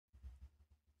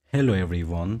Hello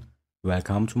everyone,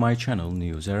 welcome to my channel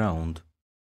News Around.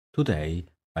 Today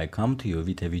I come to you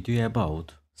with a video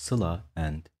about Sıla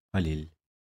and Halil.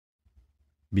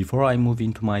 Before I move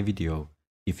into my video,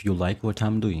 if you like what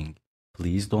I'm doing,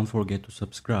 please don't forget to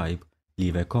subscribe,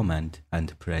 leave a comment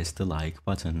and press the like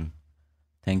button.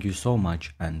 Thank you so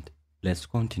much and let's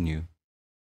continue.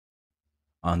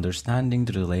 Understanding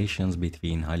the relations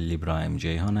between Halil İbrahim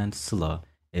Ceyhan and Sıla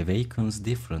awakens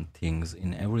different things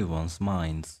in everyone's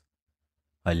minds.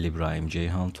 Halil İbrahim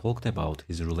Ceyhan talked about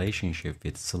his relationship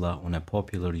with Sıla on a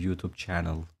popular YouTube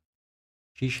channel.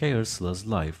 She shares Sıla''s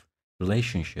life,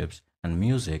 relationships, and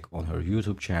music on her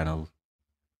YouTube channel.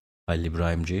 Halil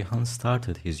İbrahim Ceyhan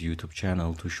started his YouTube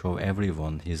channel to show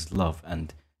everyone his love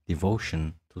and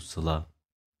devotion to Sıla.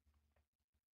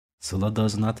 Sıla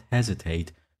does not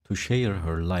hesitate to share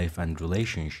her life and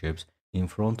relationships in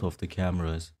front of the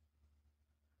cameras.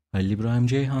 Halil İbrahim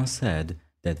Ceyhan said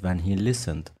that when he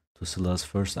listened to Sıla''s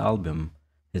first album,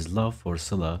 his love for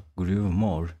Sıla grew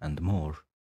more and more.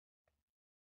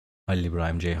 Halil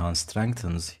İbrahim Ceyhan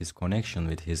strengthens his connection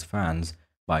with his fans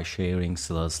by sharing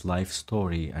Sıla''s life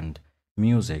story and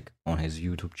music on his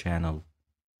YouTube channel.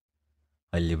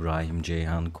 Halil İbrahim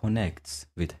Ceyhan connects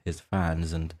with his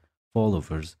fans and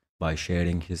followers by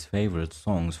sharing his favorite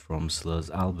songs from Sıla''s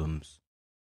albums.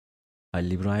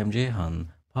 Halil İbrahim Ceyhan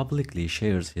publicly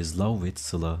shares his love with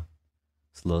Sıla.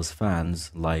 Sıla''s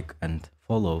fans like and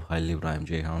follow Halil İbrahim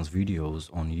Ceyhan's videos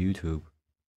on YouTube.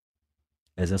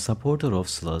 As a supporter of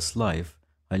Sıla''s life,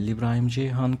 Halil İbrahim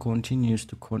Ceyhan continues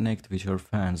to connect with her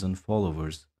fans and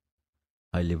followers.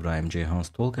 Halil İbrahim Ceyhan's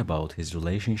talk about his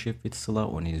relationship with Sıla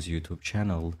on his YouTube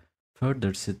channel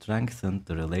further strengthened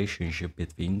the relationship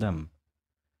between them.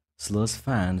 Sıla''s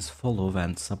fans follow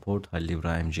and support Halil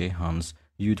İbrahim Ceyhan's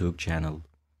YouTube channel.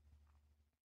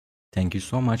 Thank you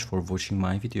so much for watching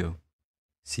my video.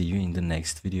 See you in the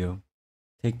next video.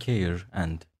 Take care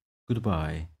and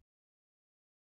goodbye.